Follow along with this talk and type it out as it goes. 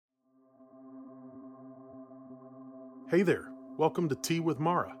Hey there, welcome to Tea with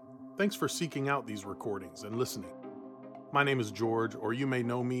Mara. Thanks for seeking out these recordings and listening. My name is George, or you may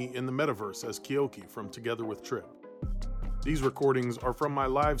know me in the metaverse as Kyoki from Together with Trip. These recordings are from my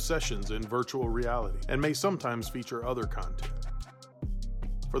live sessions in virtual reality and may sometimes feature other content.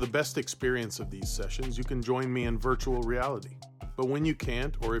 For the best experience of these sessions, you can join me in virtual reality. But when you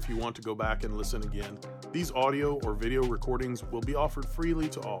can't, or if you want to go back and listen again, these audio or video recordings will be offered freely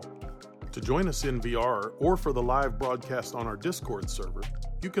to all. To join us in VR or for the live broadcast on our Discord server,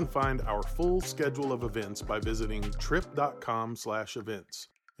 you can find our full schedule of events by visiting trip.com/events,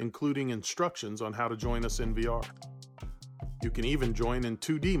 including instructions on how to join us in VR. You can even join in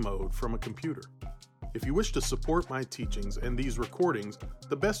 2D mode from a computer. If you wish to support my teachings and these recordings,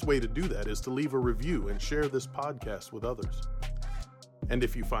 the best way to do that is to leave a review and share this podcast with others. And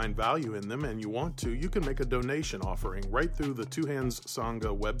if you find value in them and you want to, you can make a donation offering right through the Two Hands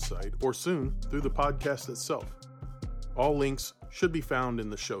Sangha website or soon through the podcast itself. All links should be found in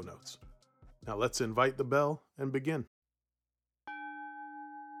the show notes. Now let's invite the bell and begin.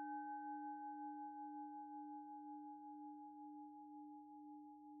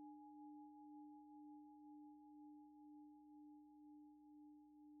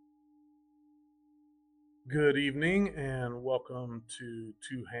 Good evening and welcome to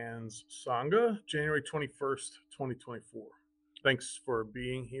Two Hands Sangha, January 21st, 2024. Thanks for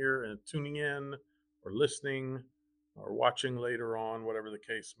being here and tuning in or listening or watching later on, whatever the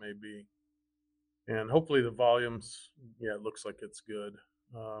case may be. And hopefully the volume's, it looks like it's good.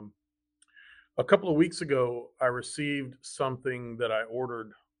 A couple of weeks ago, I received something that I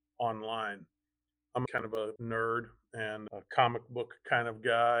ordered online. I'm kind of a nerd and a comic book kind of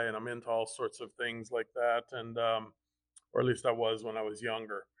guy, and I'm into all sorts of things like that, and or at least I was when I was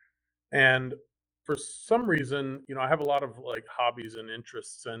younger. And for some reason, I have a lot of like hobbies and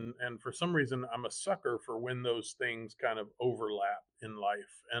interests, and for some reason, I'm a sucker for when those things kind of overlap in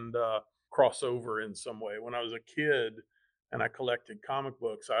life and cross over in some way. When I was a kid and I collected comic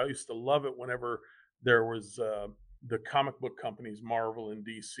books, I used to love it whenever there was the comic book companies, Marvel and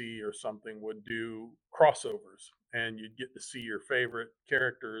DC or something, would do crossovers, and you'd get to see your favorite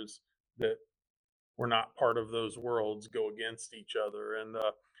characters that were not part of those worlds go against each other. And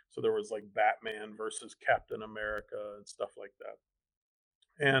so there was like Batman versus Captain America and stuff like that.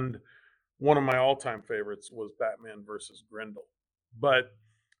 And one of my all-time favorites was Batman versus Grendel. But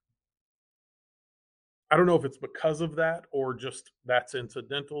I don't know if it's because of that or just that's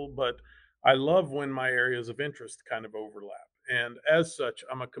incidental, but I love when my areas of interest kind of overlap. And as such,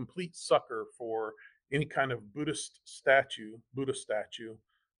 I'm a complete sucker for any kind of Buddha statue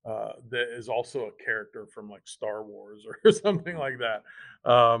that is also a character from like Star Wars or something like that.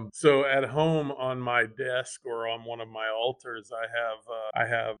 So at home on my desk or on one of my altars, I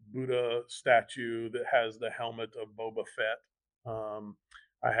have Buddha statue that has the helmet of Boba Fett.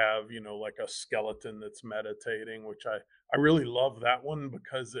 I have, like a skeleton that's meditating, which I really love that one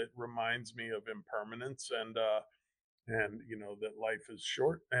because it reminds me of impermanence and that life is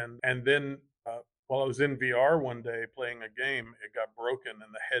short. And then while I was in VR one day playing a game, it got broken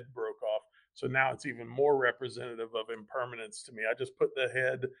and the head broke off. So now it's even more representative of impermanence to me. I just put the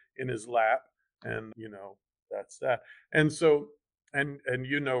head in his lap, and that's that. And so, and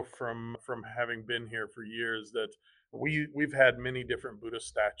from having been here for years that we've had many different Buddha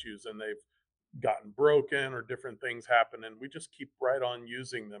statues, and they've gotten broken or different things happen, and we just keep right on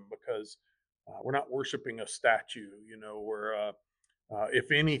using them because we're not worshiping a statue. We're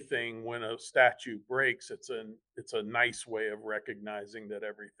if anything, when a statue breaks, it's a nice way of recognizing that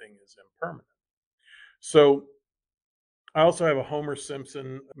everything is impermanent. So I also have a Homer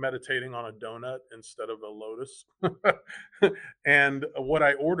Simpson meditating on a donut instead of a lotus. And what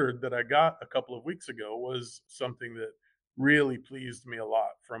I ordered that I got a couple of weeks ago was something that really pleased me a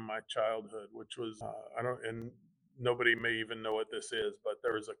lot from my childhood, which was, and nobody may even know what this is, but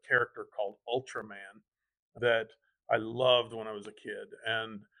there was a character called Ultraman that I loved when I was a kid.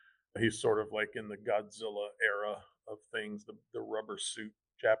 And he's sort of like in the Godzilla era of things, the rubber suit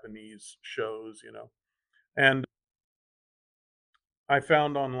Japanese shows, And I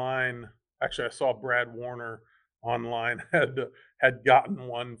found online, actually, I saw Brad Warner online had gotten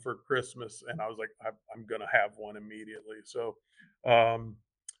one for Christmas, and I was like, I'm going to have one immediately. So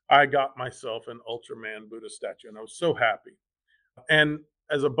I got myself an Ultraman Buddha statue, and I was so happy. And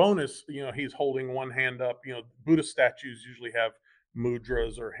as a bonus, he's holding one hand up. Buddha statues usually have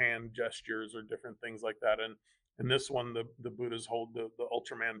mudras or hand gestures or different things like that. And in this one, the Buddha's the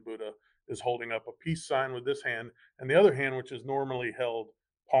Ultraman Buddha is holding up a peace sign with this hand, and the other hand, which is normally held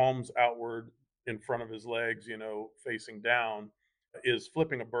palms outward in front of his legs, facing down, is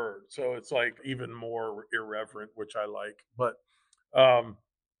flipping a bird. So it's like even more irreverent, which I like. Um,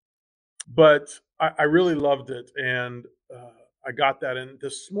 but I really loved it, and I got that. And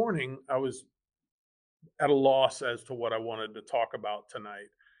this morning, I was at a loss as to what I wanted to talk about tonight.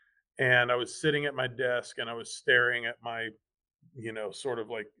 And I was sitting at my desk, and I was staring at my, sort of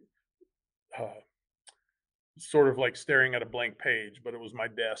like, uh, staring at a blank page, but it was my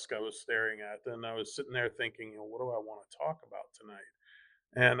desk I was staring at. And I was sitting there thinking, what do I want to talk about tonight?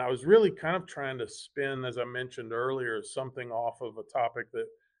 And I was really kind of trying to spin, as I mentioned earlier, something off of a topic that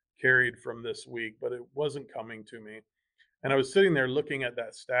carried from this week, but it wasn't coming to me. And I was sitting there looking at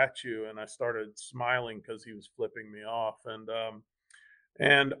that statue, and I started smiling because he was flipping me off.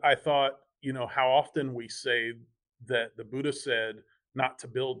 And I thought, how often we say that the Buddha said not to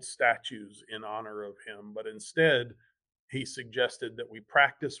build statues in honor of him, but instead he suggested that we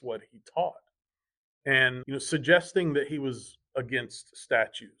practice what he taught. And suggesting that he was against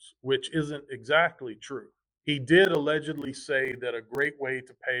statues, which isn't exactly true. He did allegedly say that a great way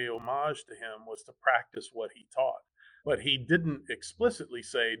to pay homage to him was to practice what he taught. But he didn't explicitly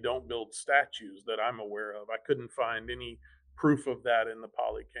say, don't build statues that I'm aware of. I couldn't find any proof of that in the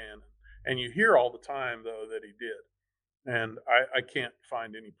Pali Canon. And you hear all the time, though, that he did. And I can't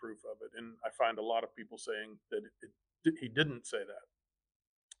find any proof of it. And I find a lot of people saying that he didn't say that.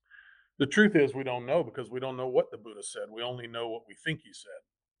 The truth is, we don't know, because we don't know what the Buddha said. We only know what we think he said.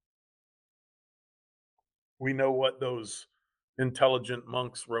 We know what those intelligent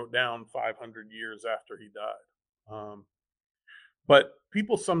monks wrote down 500 years after he died. But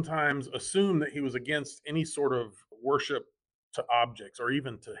people sometimes assume that he was against any sort of worship to objects or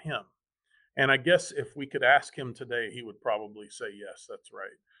even to him. And I guess if we could ask him today, he would probably say, yes, that's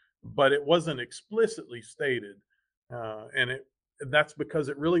right. But it wasn't explicitly stated. And that's because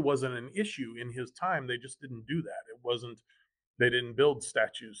it really wasn't an issue in his time. They just didn't do that. They didn't build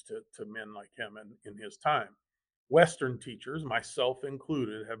statues to men like him in his time. Western teachers, myself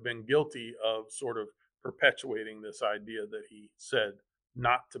included, have been guilty of sort of perpetuating this idea that he said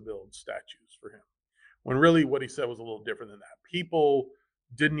not to build statues for him, when really what he said was a little different than that. People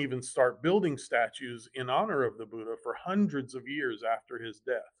didn't even start building statues in honor of the Buddha for hundreds of years after his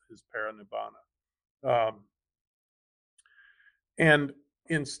death, his parinibbana. And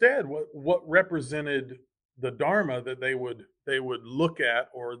instead, what represented the Dharma that they would look at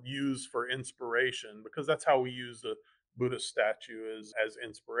or use for inspiration, because that's how we use the Buddha statue, as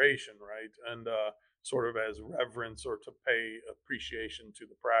inspiration, right? And sort of as reverence, or to pay appreciation to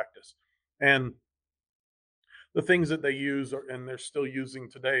the practice. And the things that they use and they're still using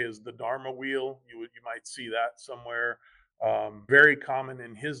today is the Dharma wheel. You might see that somewhere. Very common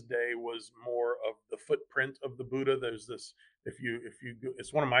in his day was more of the footprint of the Buddha. There's this, if you go,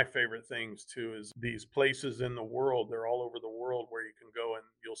 it's one of my favorite things too, is these places in the world. They're all over the world where you can go and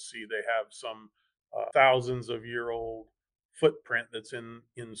you'll see they have some thousands of year old footprint that's in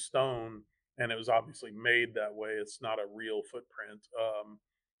stone, and it was obviously made that way. It's not a real footprint.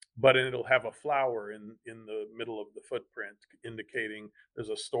 But it'll have a flower in the middle of the footprint, indicating there's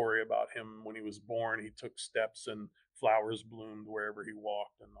a story about him when he was born. He took steps and flowers bloomed wherever he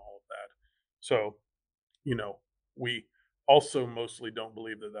walked, and all of that. So, we also mostly don't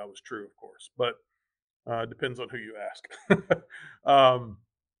believe that that was true, of course, but it depends on who you ask.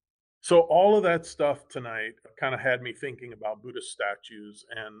 So all of that stuff tonight kind of had me thinking about Buddhist statues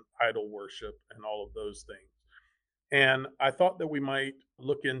and idol worship and all of those things. And I thought that we might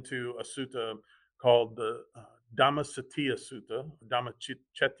look into a sutta called the Dhammacetiya Sutta,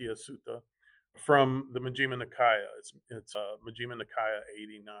 Dhammacetiya Sutta, from the Majjhima Nikaya. It's Majjhima Nikaya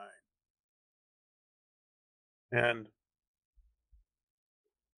 89. And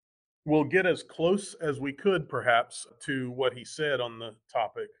we'll get as close as we could, perhaps, to what he said on the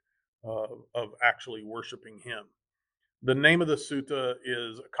topic of actually worshiping him. The name of the sutta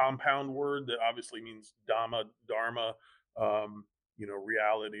is a compound word that obviously means Dharma,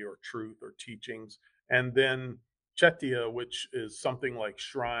 reality or truth or teachings. And then Cetiya, which is something like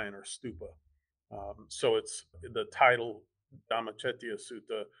shrine or stupa. So it's the title, Dhammacetiya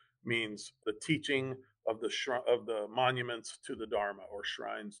Sutta, means the teaching of the monuments to the Dharma, or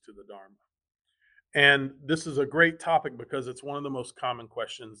shrines to the Dharma. And this is a great topic because it's one of the most common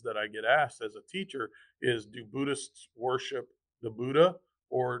questions that I get asked as a teacher is, do Buddhists worship the Buddha,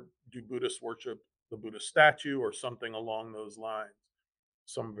 or do Buddhists worship the Buddha statue, or something along those lines,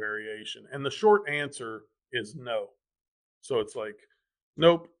 some variation? And the short answer is no. So it's like,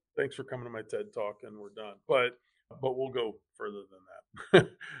 nope, thanks for coming to my TED Talk and we're done. But we'll go further than that.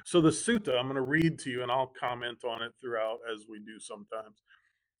 So the sutta, I'm going to read to you and I'll comment on it throughout, as we do sometimes.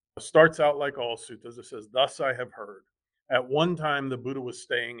 It starts out like all suttas. It says, thus I have heard. At one time, the Buddha was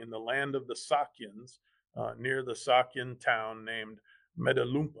staying in the land of the Sakyans, near the Sakyan town named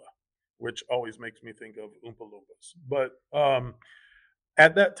Medalumpa, which always makes me think of Oompa Loompas. But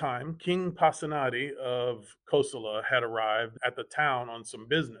at that time, King Pasenadi of Kosala had arrived at the town on some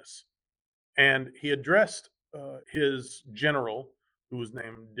business, and he addressed his general, who was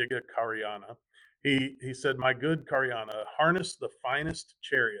named Digha Karyana. He said, "My good Karyana, harness the finest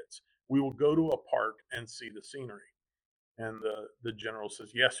chariots. We will go to a park and see the scenery." And the general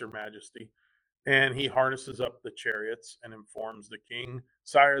says, "Yes, Your Majesty." And he harnesses up the chariots and informs the king,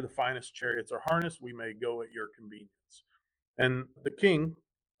 "Sire, the finest chariots are harnessed. We may go at your convenience." And the king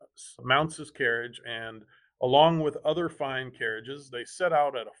mounts his carriage, and along with other fine carriages, they set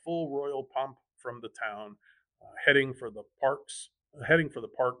out at a full royal pomp from the town, heading for the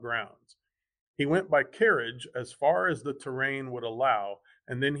park grounds. He went by carriage as far as the terrain would allow,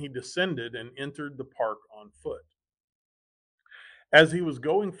 and then he descended and entered the park on foot. As he was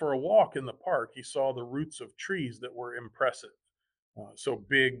going for a walk in the park, he saw the roots of trees that were impressive. So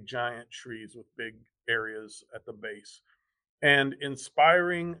big, giant trees with big areas at the base, and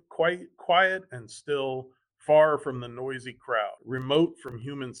inspiring, quite quiet and still, far from the noisy crowd, remote from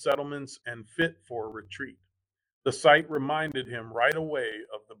human settlements and fit for retreat. The sight reminded him right away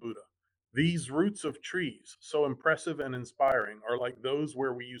of the Buddha. These roots of trees, so impressive and inspiring, are like those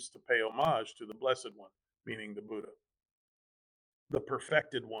where we used to pay homage to the Blessed One, meaning the Buddha, the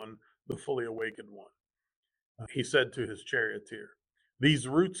perfected one, the fully awakened one. He said to his charioteer, "These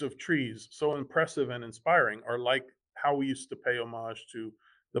roots of trees, so impressive and inspiring, are like how we used to pay homage to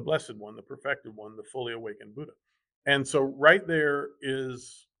the Blessed One, the perfected one, the fully awakened Buddha." And so, right there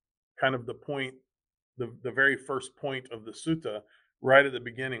is kind of the point, the very first point of the sutta, right at the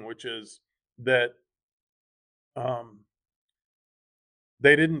beginning, which is that um,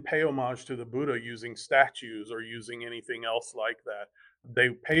 they didn't pay homage to the Buddha using statues or using anything else like that. They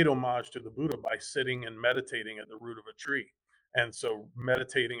paid homage to the Buddha by sitting and meditating at the root of a tree. And so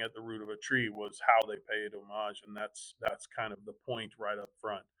meditating at the root of a tree was how they paid homage, and that's kind of the point right up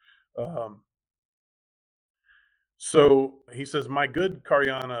front. Um, so he says, "My good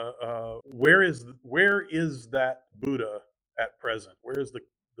Karyana, where is that Buddha at present? Where is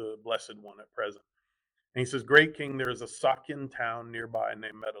the Blessed One at present?" And he says, "Great king, there is a Sakyan town nearby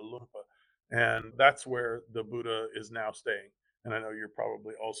named Metalumpa, and that's where the Buddha is now staying." And I know you're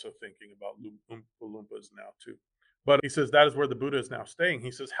probably also thinking about Oompa Loompas now too. But he says, "That is where the Buddha is now staying."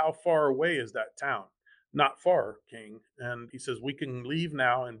 He says, "How far away is that town?" "Not far, king." And he says, "We can leave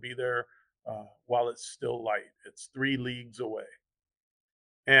now and be there while it's still light. It's 3 leagues away."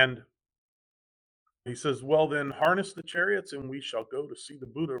 And he says, "Well, then harness the chariots and we shall go to see the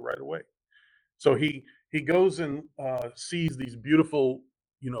Buddha right away." So he goes and sees these beautiful,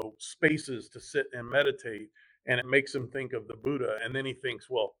 spaces to sit and meditate, and it makes him think of the Buddha. And then he thinks,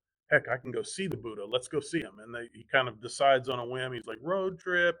 "Well, heck, I can go see the Buddha. Let's go see him." And he kind of decides on a whim. He's like, "Road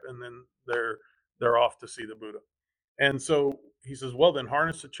trip," and then they're off to see the Buddha. And so he says, "Well, then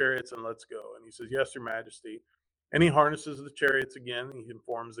harness the chariots and let's go." And he says, "Yes, Your Majesty." And he harnesses the chariots again. He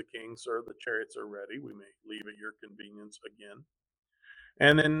informs the king, "Sir, the chariots are ready. We may leave at your convenience again."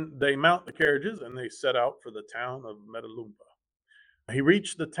 And then they mount the carriages and they set out for the town of Metalumpa. He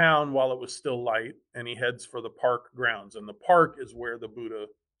reached the town while it was still light, and he heads for the park grounds. And the park is where the Buddha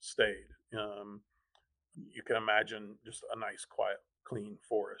stayed. You can imagine just a nice, quiet, clean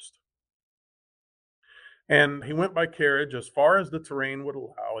forest. And he went by carriage as far as the terrain would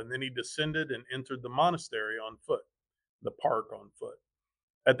allow, and then he descended and entered the monastery on foot, the park on foot.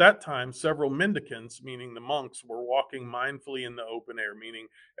 At that time, several mendicants, meaning the monks, were walking mindfully in the open air, meaning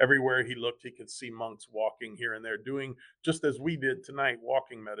everywhere he looked, he could see monks walking here and there, doing just as we did tonight,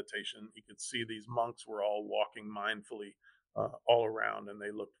 walking meditation. He could see these monks were all walking mindfully all around, and they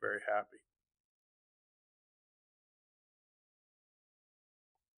looked very happy.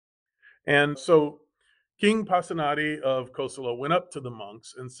 And so King Pasenadi of Kosala went up to the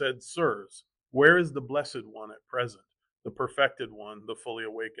monks and said, "Sirs, where is the Blessed One at present, the perfected one, the fully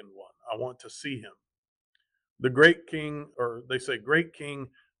awakened one? I want to see him." The great king, or they say, "Great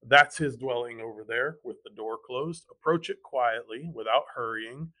king, that's his dwelling over there with the door closed. Approach it quietly without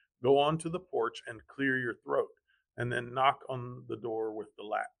hurrying. Go on to the porch and clear your throat, and then knock on the door with the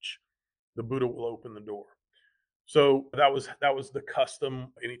latch. The Buddha will open the door." So that was the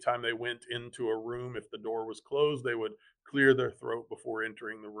custom. Anytime they went into a room, if the door was closed, they would clear their throat before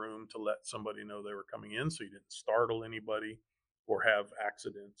entering the room to let somebody know they were coming in, so you didn't startle anybody or have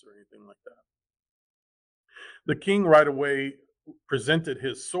accidents or anything like that. The king right away presented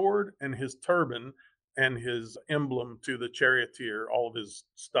his sword and his turban and his emblem to the charioteer, all of his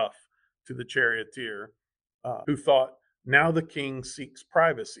stuff to the charioteer, who thought Now the king seeks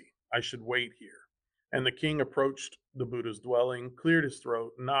privacy. I should wait here. And the king approached the Buddha's dwelling, cleared his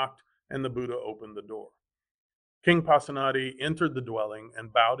throat, knocked, and the Buddha opened the door. King Pasenadi entered the dwelling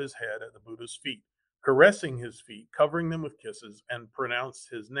and bowed his head at the Buddha's feet, caressing his feet, covering them with kisses, and pronounced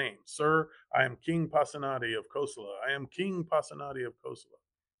his name. Sir, I am King Pasenadi of Kosala. I am King Pasenadi of Kosala.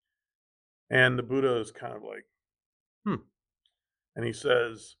 And the Buddha is kind of like, And he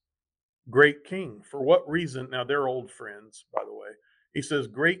says, Great king, for what reason? Now they're old friends, by the way. He says,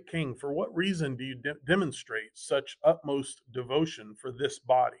 Great king, for what reason do you demonstrate such utmost devotion for this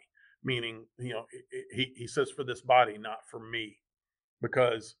body? Meaning, he says for this body, not for me,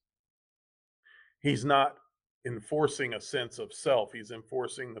 because he's not enforcing a sense of self. He's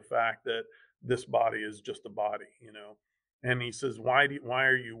enforcing the fact that this body is just a body. And he says, why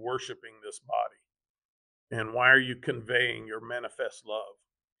are you worshiping this body? And why are you conveying your manifest love?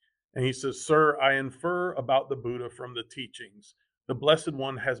 And he says, Sir, I infer about the Buddha from the teachings. The Blessed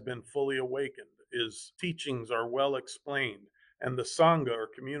One has been fully awakened. His teachings are well explained, and the Sangha or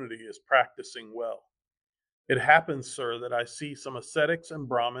community is practicing well. It happens, sir, that I see some ascetics and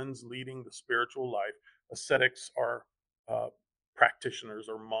Brahmins leading the spiritual life. Ascetics are practitioners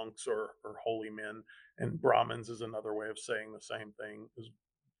or monks or holy men, and Brahmins is another way of saying the same thing.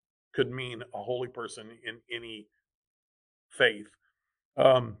 Could mean a holy person in any faith.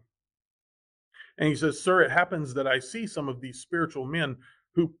 And he says, Sir, it happens that I see some of these spiritual men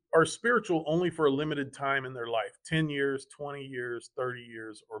who are spiritual only for a limited time in their life, 10 years, 20 years, 30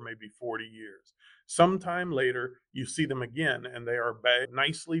 years, or maybe 40 years. Sometime later, you see them again, and they are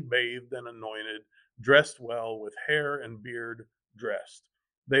nicely bathed and anointed, dressed well, with hair and beard dressed.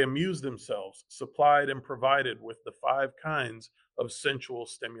 They amuse themselves, supplied and provided with the 5 kinds of sensual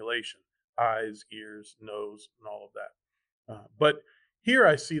stimulation: eyes, ears, nose, and all of that. But here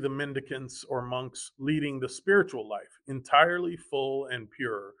I see the mendicants or monks leading the spiritual life, entirely full and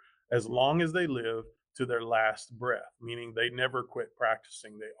pure, as long as they live to their last breath, meaning they never quit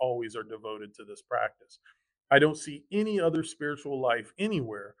practicing. They always are devoted to this practice. I don't see any other spiritual life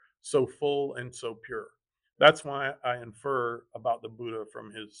anywhere so full and so pure. That's why I infer about the Buddha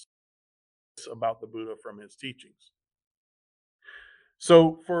from his teachings.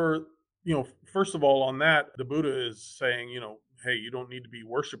 So first of all, on that, the Buddha is saying, hey, you don't need to be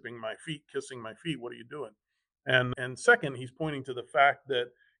worshiping my feet, kissing my feet. What are you doing? And second, he's pointing to the fact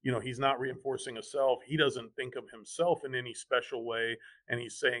that, he's not reinforcing a self. He doesn't think of himself in any special way. And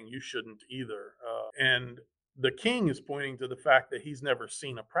he's saying you shouldn't either. And the king is pointing to the fact that he's never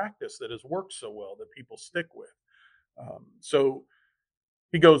seen a practice that has worked so well that people stick with. So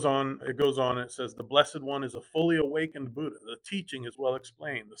it goes on, and it says, the Blessed One is a fully awakened Buddha. The teaching is well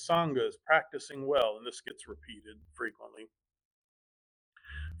explained. The Sangha is practicing well, and this gets repeated frequently.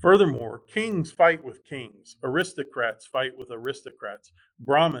 Furthermore, kings fight with kings. Aristocrats fight with aristocrats.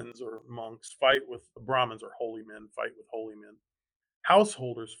 Brahmins or monks fight with Brahmins, or holy men fight with holy men.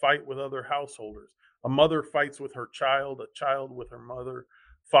 Householders fight with other householders. A mother fights with her child, a child with her mother,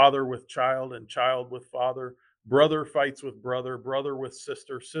 father with child, and child with father. Brother fights with brother, brother with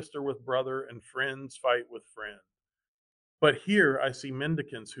sister, sister with brother, and friends fight with friend. But here I see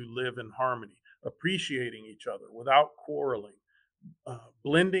mendicants who live in harmony, appreciating each other without quarreling,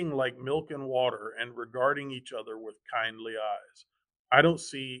 blending like milk and water, and regarding each other with kindly eyes. I don't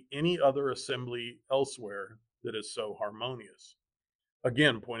see any other assembly elsewhere that is so harmonious.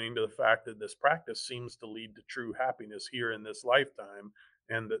 Again, pointing to the fact that this practice seems to lead to true happiness here in this lifetime,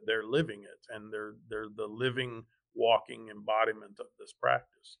 and that they're living it, and they're the living, walking embodiment of this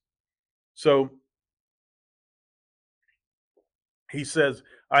practice. So he says,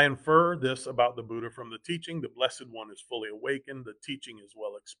 I infer this about the Buddha from the teaching. The Blessed One is fully awakened, the teaching is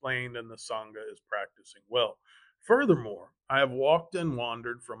well explained, and the Sangha is practicing well. Furthermore, I have walked and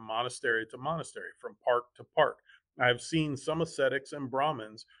wandered from monastery to monastery, from park to park. I have seen some ascetics and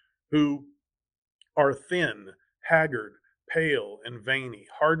Brahmins who are thin, haggard, pale, and veiny,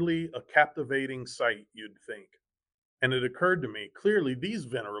 hardly a captivating sight, you'd think. And it occurred to me, clearly these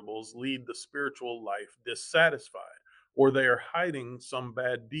venerables lead the spiritual life dissatisfied, or they are hiding some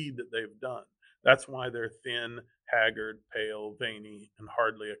bad deed that they've done. That's why they're thin, haggard, pale, veiny, and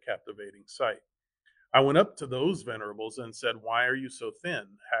hardly a captivating sight. I went up to those venerables and said, why are you so thin,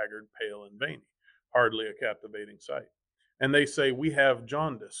 haggard, pale, and veiny? Hardly a captivating sight. And they say, we have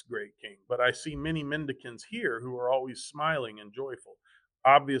jaundice, great king, but I see many mendicants here who are always smiling and joyful,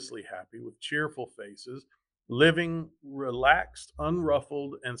 obviously happy, with cheerful faces, living relaxed,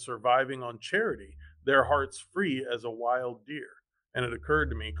 unruffled, and surviving on charity, their hearts free as a wild deer. And it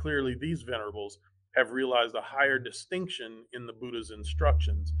occurred to me, clearly these venerables have realized a higher distinction in the Buddha's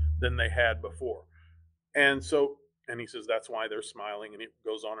instructions than they had before. And And he says that's why they're smiling, and it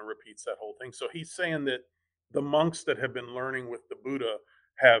goes on and repeats that whole thing. So he's saying that the monks that have been learning with the Buddha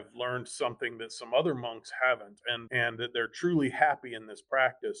have learned something that some other monks haven't, and that they're truly happy in this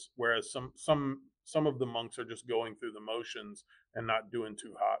practice, whereas some of the monks are just going through the motions and not doing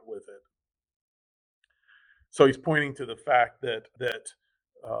too hot with it. So he's pointing to the fact that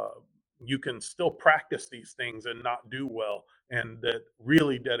uh, you can still practice these things and not do well, and that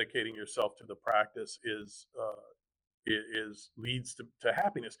really dedicating yourself to the practice is leads to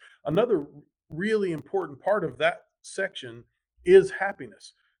happiness. Another really important part of that section is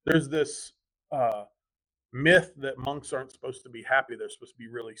happiness. There's this myth that monks aren't supposed to be happy; they're supposed to be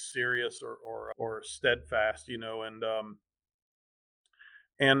really serious or steadfast,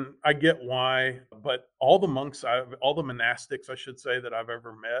 and I get why, but all the monastics, I should say, that I've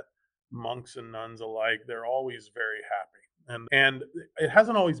ever met, monks and nuns alike, they're always very happy. And it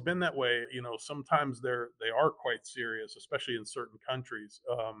hasn't always been that way. Sometimes they are quite serious, especially in certain countries.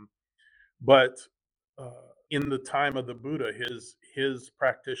 But in the time of the Buddha, his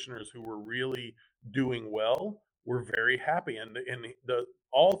practitioners who were really doing well were very happy, and the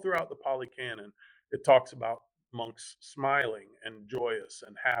all throughout the Pali Canon, it talks about monks smiling and joyous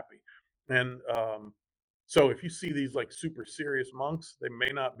and happy, and so if you see these like super serious monks, they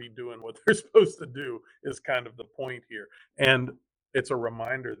may not be doing what they're supposed to do. Is kind of the point here, and it's a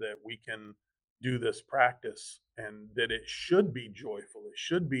reminder that we can do this practice and that it should be joyful. It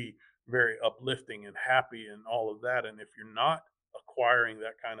should be very uplifting and happy and all of that. And if you're not acquiring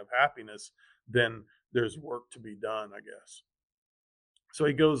that kind of happiness, then there's work to be done, I guess. So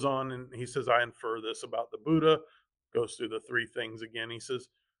he goes on and he says, I infer this about the Buddha, goes through the three things again. He says,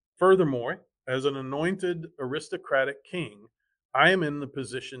 furthermore, as an anointed aristocratic king, I am in the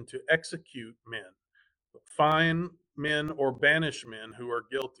position to execute men, fine men, or banish men who are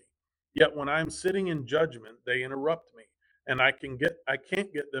guilty. Yet when I'm sitting in judgment, they interrupt me, and I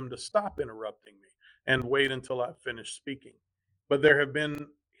can't get them to stop interrupting me and wait until I've finished speaking. But there have been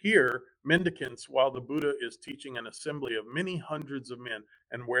here mendicants while the Buddha is teaching an assembly of many hundreds of men,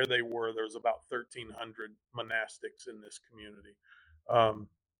 and where they were, there's about 1,300 monastics in this community. Um,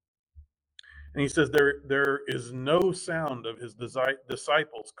 and he says there is no sound of his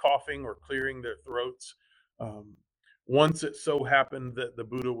disciples coughing or clearing their throats. Um, Once it so happened that the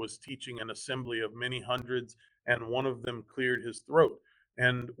Buddha was teaching an assembly of many hundreds, and one of them cleared his throat,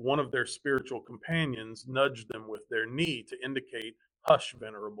 and one of their spiritual companions nudged them with their knee to indicate, "Hush,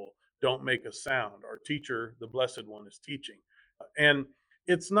 venerable, don't make a sound. Our teacher, the Blessed One, is teaching." And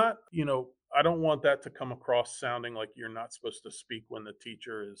it's not, I don't want that to come across sounding like you're not supposed to speak when the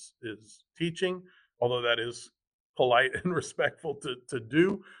teacher is teaching, although that is polite and respectful to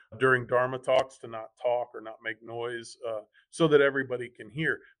do during Dharma talks, to not talk or not make noise, so that everybody can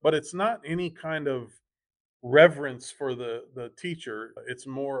hear. But it's not any kind of reverence for the teacher. It's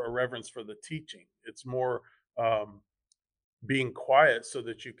more a reverence for the teaching. It's more being quiet so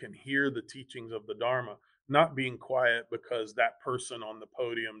that you can hear the teachings of the Dharma, not being quiet because that person on the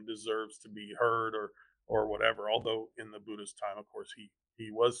podium deserves to be heard or whatever. Although in the Buddha's time, of course,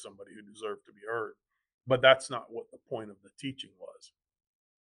 he was somebody who deserved to be heard, but that's not what the point of the teaching was.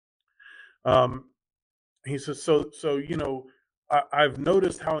 Um, he says, so I've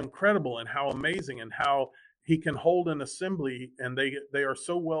noticed how incredible and how amazing and how he can hold an assembly, and they are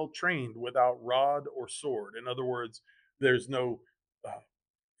so well trained without rod or sword. In other words, there's no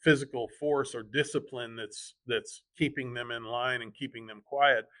physical force or discipline that's keeping them in line and keeping them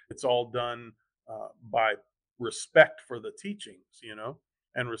quiet. It's all done by respect for the teachings,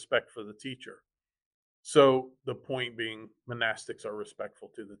 and respect for the teacher. So the point being, monastics are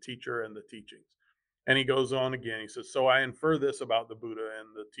respectful to the teacher and the teachings. And he goes on again. He says, so I infer this about the Buddha and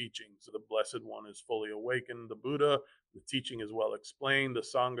the teachings. The Blessed One is fully awakened. The Buddha, the teaching is well explained. The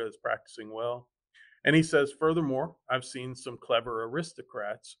Sangha is practicing well. And he says, furthermore, I've seen some clever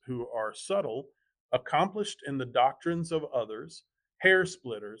aristocrats who are subtle, accomplished in the doctrines of others, hair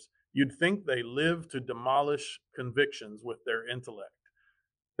splitters. You'd think they live to demolish convictions with their intellect.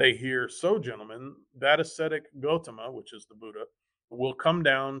 They hear, so gentlemen, that ascetic Gautama, which is the Buddha, will come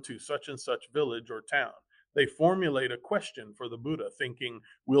down to such and such village or town. They formulate a question for the Buddha, thinking,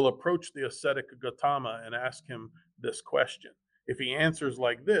 we'll approach the ascetic Gautama and ask him this question. If he answers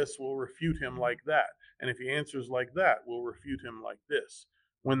like this, we'll refute him like that. And if he answers like that, we'll refute him like this.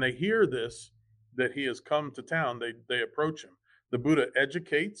 When they hear this, that he has come to town, they approach him. The Buddha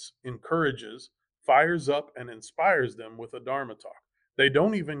educates, encourages, fires up, and inspires them with a Dharma talk. They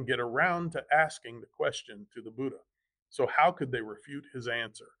don't even get around to asking the question to the Buddha. So how could they refute his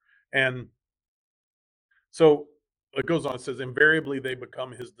answer? And so it goes on, it says, invariably they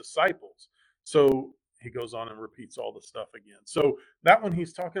become his disciples. So he goes on and repeats all the stuff again. So that one,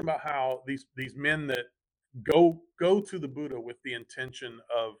 he's talking about how these men that go to the Buddha with the intention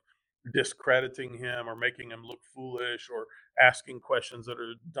of discrediting him or making him look foolish or asking questions that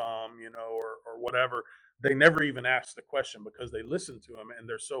are dumb, or whatever. They never even ask the question because they listen to him and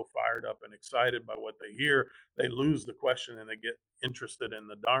they're so fired up and excited by what they hear, they lose the question and they get interested in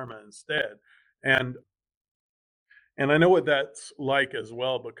the Dharma instead. And and I know what that's like as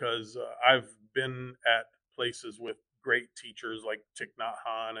well because I've been at places with great teachers like Thich Nhat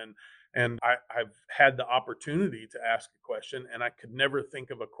Hanh, and I've had the opportunity to ask a question, and I could never think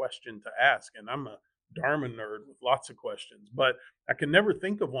of a question to ask. And I'm a Dharma nerd with lots of questions, but I can never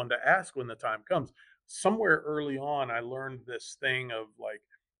think of one to ask when the time comes. Somewhere early on, I learned this thing of like,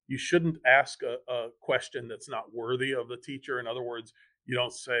 you shouldn't ask a question that's not worthy of the teacher. In other words, you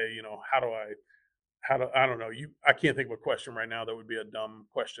don't say, I don't know, I can't think of a question right now that would be a dumb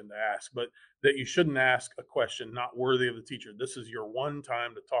question to ask, but that you shouldn't ask a question not worthy of the teacher. This is your one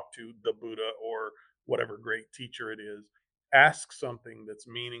time to talk to the Buddha or whatever great teacher it is. Ask something that's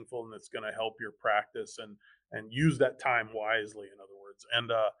meaningful and that's going to help your practice, and use that time wisely, in other words.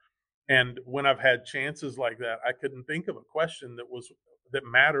 And when I've had chances like that, I couldn't think of a question that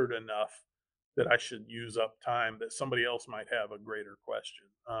mattered enough that I should use up time that somebody else might have a greater question.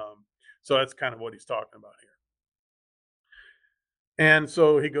 So that's kind of what he's talking about here. And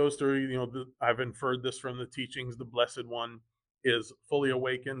so he goes through, I've inferred this from the teachings. The Blessed One is fully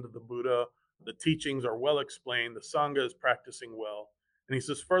awakened. The Buddha, the teachings are well explained. The Sangha is practicing well. And he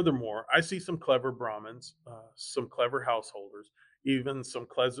says, furthermore, I see some clever Brahmins, some clever householders, even some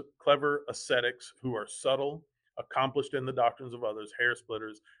clever ascetics who are subtle, accomplished in the doctrines of others, hair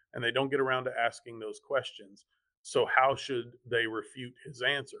splitters, and they don't get around to asking those questions. So how should they refute his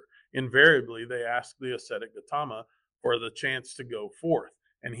answer? Invariably, they ask the ascetic Gautama for the chance to go forth,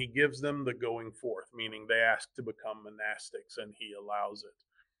 and he gives them the going forth, meaning they ask to become monastics, and he allows it.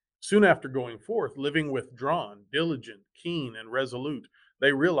 Soon after going forth, living withdrawn, diligent, keen, and resolute,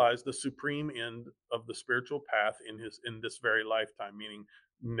 they realize the supreme end of the spiritual path in this very lifetime, meaning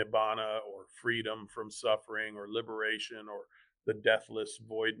nibbana, or freedom from suffering, or liberation, or the deathless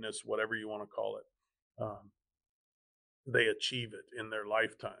voidness, whatever you want to call it. They achieve it in their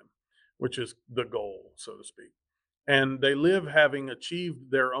lifetime, which is the goal, so to speak. And they live having achieved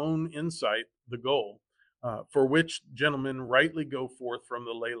their own insight, the goal, for which gentlemen rightly go forth from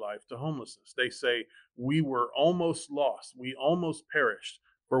the lay life to homelessness. They say, we were almost lost, we almost perished,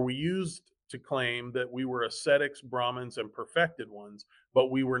 for we used to claim that we were ascetics, Brahmins, and perfected ones,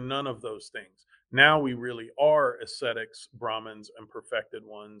 but we were none of those things. Now we really are ascetics, Brahmins, and perfected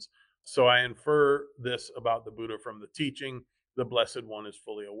ones. So I infer this about the Buddha from the teaching. The Blessed One is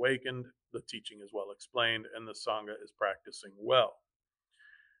fully awakened, the teaching is well explained, and the Sangha is practicing well.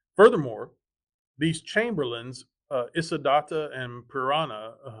 Furthermore, these chamberlains, Isadatta and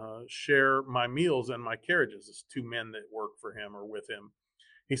Purana, share my meals and my carriages. It's two men that work for him or with him.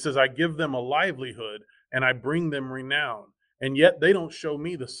 He says, I give them a livelihood and I bring them renown, and yet they don't show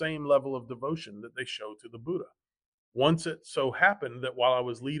me the same level of devotion that they show to the Buddha. Once it so happened that while I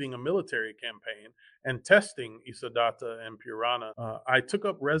was leading a military campaign and testing Isadatta and Purana, I took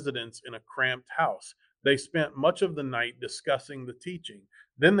up residence in a cramped house. They spent much of the night discussing the teaching.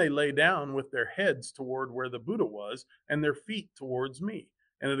 Then they lay down with their heads toward where the Buddha was and their feet towards me.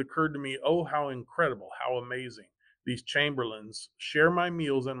 And it occurred to me, oh, how incredible, how amazing. These chamberlains share my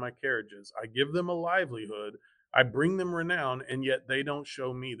meals and my carriages. I give them a livelihood. I bring them renown, and yet they don't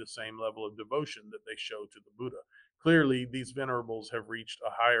show me the same level of devotion that they show to the Buddha. Clearly, these venerables have reached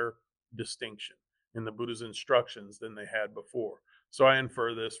a higher distinction in the Buddha's instructions than they had before. So I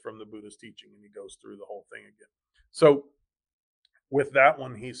infer this from the Buddha's teaching, and he goes through the whole thing again. So with that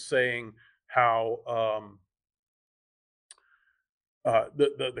one, he's saying how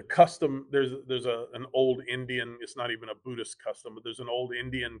the custom, there's an old Indian, it's not even a Buddhist custom, but there's an old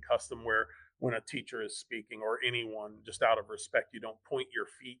Indian custom where when a teacher is speaking, or anyone, just out of respect, you don't point your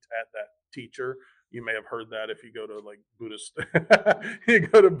feet at that teacher. You may have heard that if you go to like Buddhist, you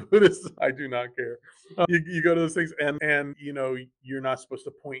go to Buddhist, I do not care. You go to those things, and you're not supposed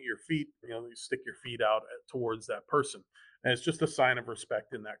to point your feet. You stick your feet out towards that person. And it's just a sign of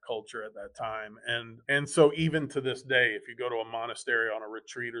respect in that culture at that time. And so even to this day, if you go to a monastery on a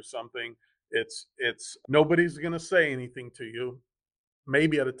retreat or something, it's nobody's going to say anything to you.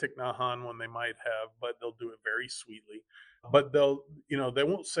 Maybe at a Thich Nhat Hanh one they might have, but they'll do it very sweetly. But they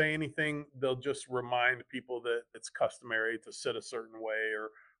won't say anything. They'll just remind people that it's customary to sit a certain way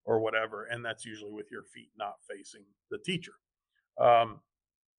or whatever. And that's usually with your feet not facing the teacher.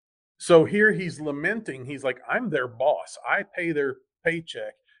 So here he's lamenting. He's like, I'm their boss. I pay their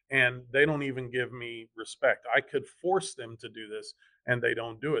paycheck, and they don't even give me respect. I could force them to do this, and they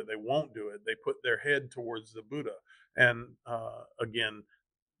don't do it. They won't do it. They put their head towards the Buddha. And again,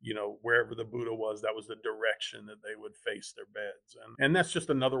 wherever the Buddha was, that was the direction that they would face their beds. And that's just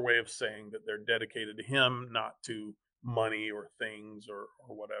another way of saying that they're dedicated to him, not to money or things or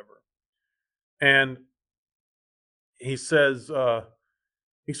whatever. And he says,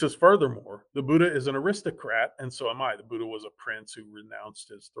 furthermore, the Buddha is an aristocrat, and so am I. The Buddha was a prince who renounced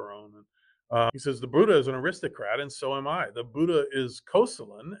his throne. And he says, the Buddha is an aristocrat, and so am I. The Buddha is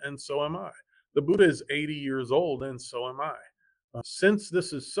Kosalan, and so am I. The Buddha is 80 years old, and so am I. Since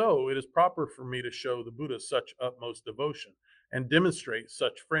this is so, it is proper for me to show the Buddha such utmost devotion and demonstrate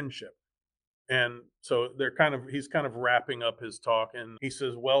such friendship. And so he's kind of wrapping up his talk, and he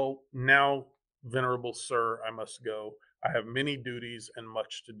says, well, now, venerable sir, I must go. I have many duties and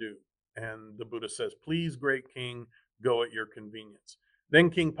much to do. And the Buddha says, please, great king, go at your convenience. Then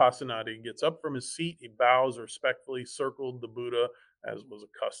King Pasenadi gets up from his seat. He bows respectfully, circled the Buddha, as was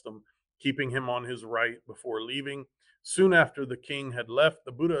a custom, keeping him on his right before leaving. Soon after the king had left,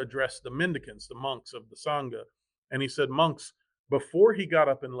 the Buddha addressed the mendicants, the monks of the Sangha, and he said, monks, before he got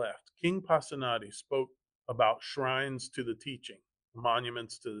up and left, King Pasenadi spoke about shrines to the teaching,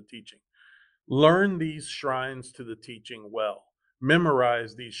 monuments to the teaching. Learn these shrines to the teaching well.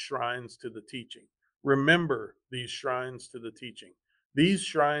 Memorize these shrines to the teaching. Remember these shrines to the teaching. These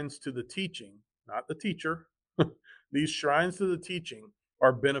shrines to the teaching, not the teacher, these shrines to the teaching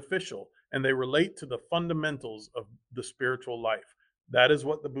are beneficial, and they relate to the fundamentals of the spiritual life. That is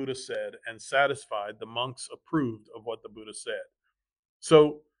what the Buddha said, and satisfied, the monks approved of what the Buddha said.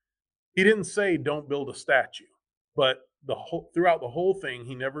 So he didn't say don't build a statue, but throughout the whole thing,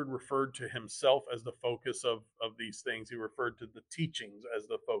 he never referred to himself as the focus of these things. He referred to the teachings as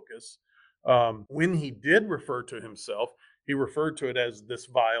the focus. When he did refer to himself, he referred to it as this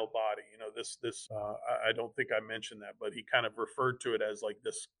vile body. I don't think I mentioned that, but he kind of referred to it as like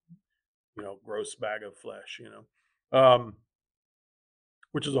this, gross bag of flesh.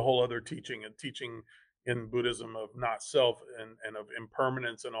 Which is a whole other teaching, and teaching in Buddhism of not self and of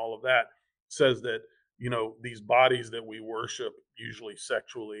impermanence and all of that, says that, these bodies that we worship, usually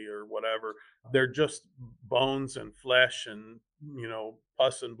sexually or whatever, they're just bones and flesh and,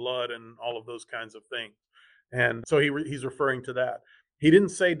 pus and blood and all of those kinds of things. And so he's referring to that. He didn't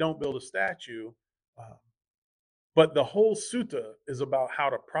say don't build a statue, but the whole sutta is about how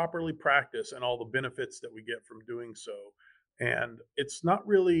to properly practice and all the benefits that we get from doing so. And it's not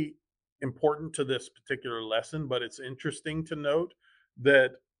really important to this particular lesson, but it's interesting to note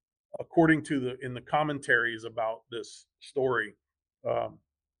that according to in the commentaries about this story,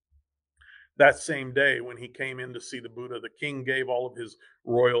 that same day when he came in to see the Buddha, the king gave all of his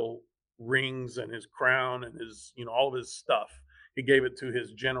royal rings and his crown and his, all of his stuff. He gave it to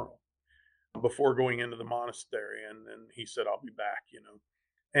his general before going into the monastery, and he said, I'll be back,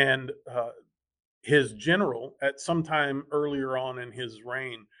 And his general, at some time earlier on in his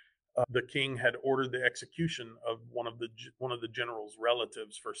reign, the king had ordered the execution of one of the general's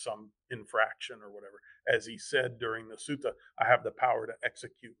relatives for some infraction or whatever. As he said during the sutta, I have the power to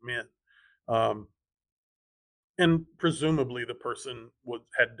execute men. And presumably the person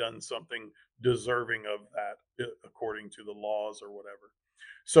had done something deserving of that according to the laws or whatever.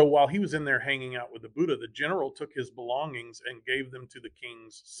 So while he was in there hanging out with the Buddha, the general took his belongings and gave them to the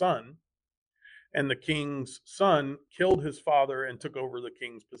king's son. And the king's son killed his father and took over the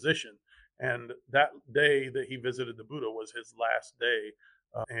king's position. And that day that he visited the Buddha was his last day.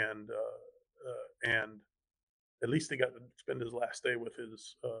 And at least he got to spend his last day with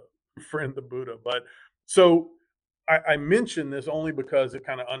his friend, the Buddha. But so I mention this only because it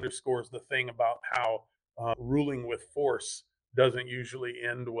kind of underscores the thing about how ruling with force doesn't usually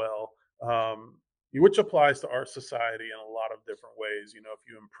end well, which applies to our society in a lot of different ways. If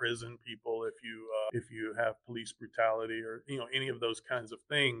you imprison people, if you have police brutality, or any of those kinds of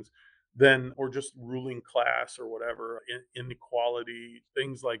things, then, or just ruling class or whatever, inequality,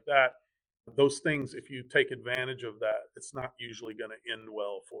 things like that. Those things, if you take advantage of that, it's not usually going to end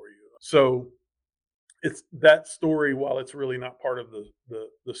well for you. So it's that story, while it's really not part of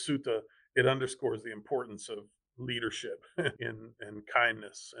the sutta, it underscores the importance of leadership and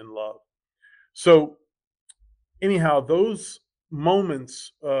kindness and love. So anyhow, those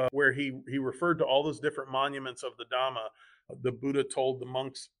moments where he referred to all those different monuments of the Dhamma, the Buddha told the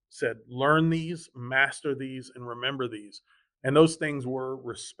monks, said, learn these, master these, and remember these. And those things were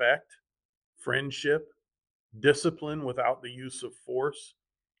respect, friendship, discipline without the use of force,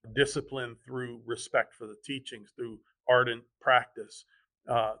 discipline through respect for the teachings, through ardent practice,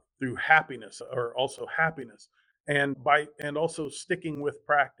 through happiness, or also happiness. and also sticking with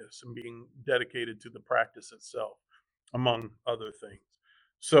practice and being dedicated to the practice itself, among other things.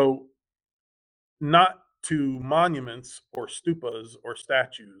 So not to monuments or stupas or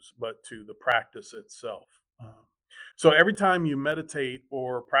statues, but to the practice itself. Um, so every time you meditate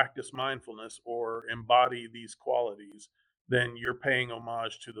or practice mindfulness or embody these qualities, then you're paying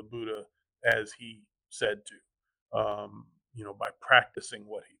homage to the Buddha as he said to, by practicing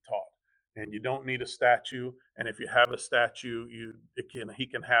what he taught. And you don't need a statue. And if you have a statue, he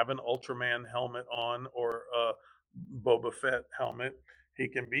can have an Ultraman helmet on or a Boba Fett helmet. He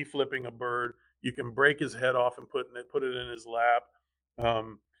can be flipping a bird. You can break his head off and put it in his lap.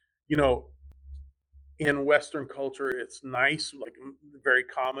 Um, you know, in Western culture, it's nice, like very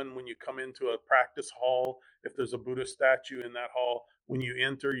common when you come into a practice hall. If there's a Buddha statue in that hall, when you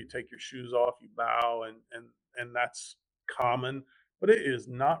enter, you take your shoes off, you bow, and that's common. But it is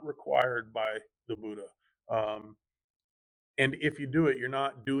not required by the Buddha. Um, and if you do it, you're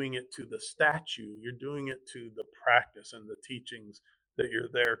not doing it to the statue, you're doing it to the practice and the teachings that you're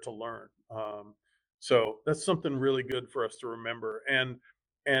there to learn. So that's something really good for us to remember. And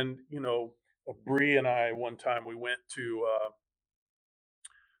Bree and I, one time we went to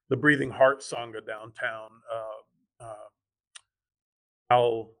the Breathing Heart Sangha downtown.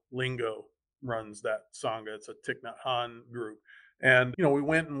 Al Lingo runs that sangha. It's a Thich Nhat Hanh group. And we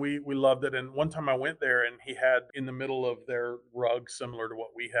went and we loved it. And one time I went there, and he had in the middle of their rug, similar to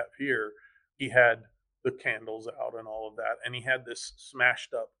what we have here, he had the candles out and all of that. And he had this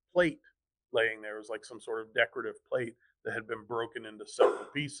smashed up plate laying there. It was like some sort of decorative plate that had been broken into several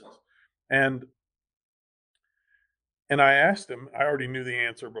pieces. And I asked him, I already knew the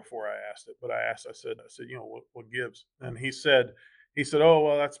answer before I asked it, but I said, what gives? And he said, oh,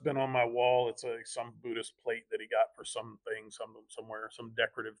 well, that's been on my wall. It's some Buddhist plate that he got for something, somewhere, some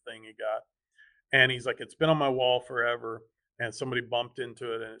decorative thing he got. And he's like, it's been on my wall forever. And somebody bumped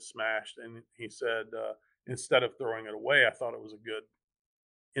into it and it smashed. And he said, instead of throwing it away, I thought it was a good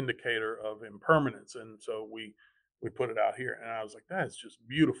indicator of impermanence. And so we put it out here. And I was like, that's just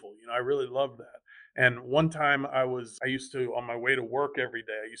beautiful. I really love that. And one time I used to, on my way to work every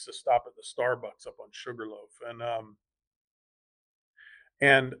day, I used to stop at the Starbucks up on Sugarloaf.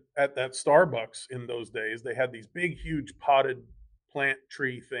 And at that Starbucks in those days, they had these big, huge potted plant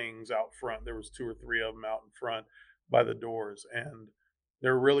tree things out front. There was 2 or 3 of them out in front by the doors. And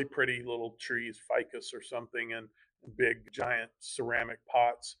they're really pretty little trees, ficus or something, and big, giant ceramic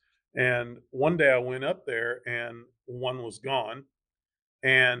pots. And one day I went up there and one was gone.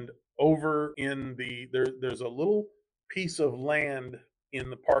 And over in there's a little piece of land in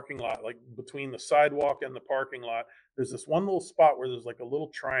the parking lot, like between the sidewalk and the parking lot. There's this one little spot where there's like a little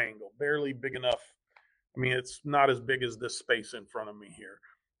triangle, barely big enough. I mean, it's not as big as this space in front of me here.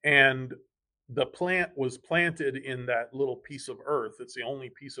 And the plant was planted in that little piece of earth. It's the only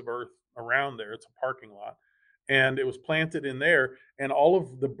piece of earth around there. It's a parking lot. And it was planted in there, and all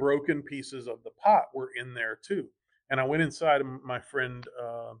of the broken pieces of the pot were in there too. And I went inside, and my friend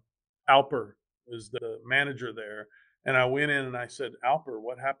Alper is the manager there. And I went in and I said, Alper,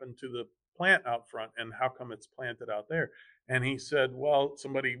 what happened to the plant out front, and how come it's planted out there? And he said, well,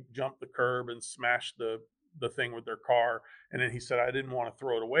 somebody jumped the curb and smashed the thing with their car. And then he said, I didn't want to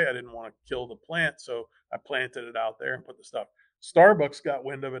throw it away. I didn't want to kill the plant. So I planted it out there and put the stuff. Starbucks got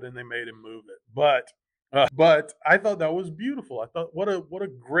wind of it and they made him move it. But I thought that was beautiful. I thought what a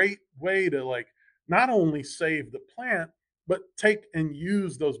great way to like not only save the plant, but take and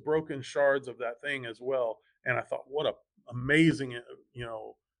use those broken shards of that thing as well. And I thought, what a amazing, uh,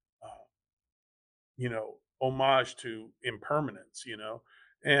 homage to impermanence,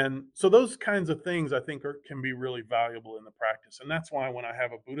 And so those kinds of things I think can be really valuable in the practice. And that's why when I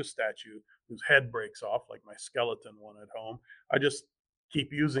have a Buddha statue whose head breaks off, like my skeleton one at home, I just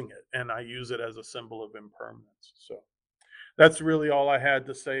keep using it, and I use it as a symbol of impermanence. So that's really all I had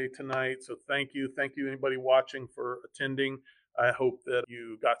to say tonight. So thank you. Thank you, anybody watching, for attending. I hope that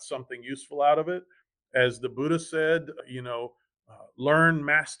you got something useful out of it. As the Buddha said, learn,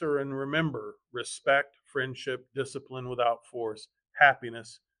 master, and remember respect, friendship, discipline without force,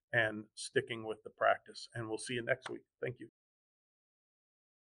 happiness, and sticking with the practice. And we'll see you next week. Thank you.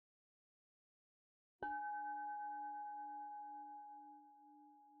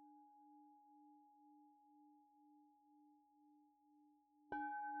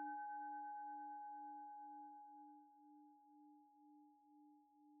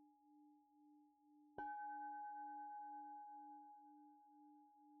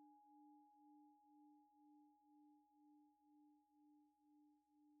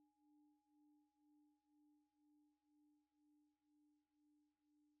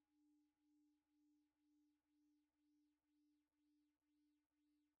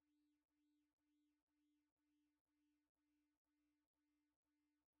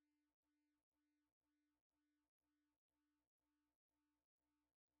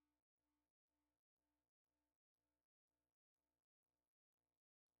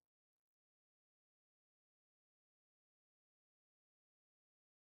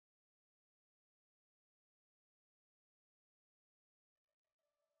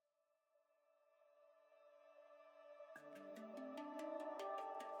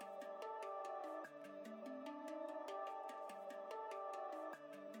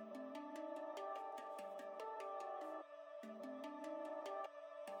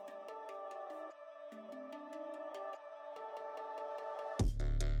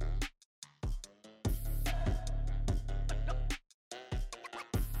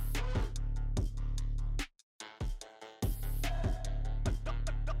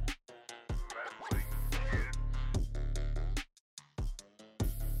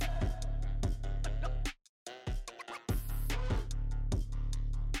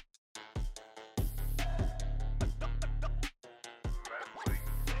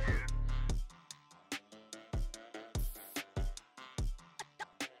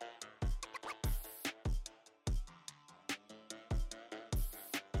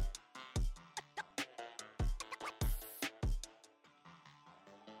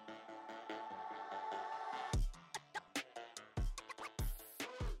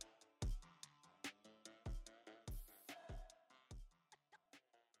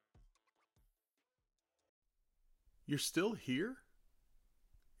 You're still here?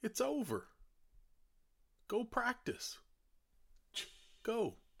 It's over. Go practice.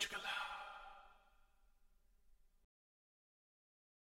 Go.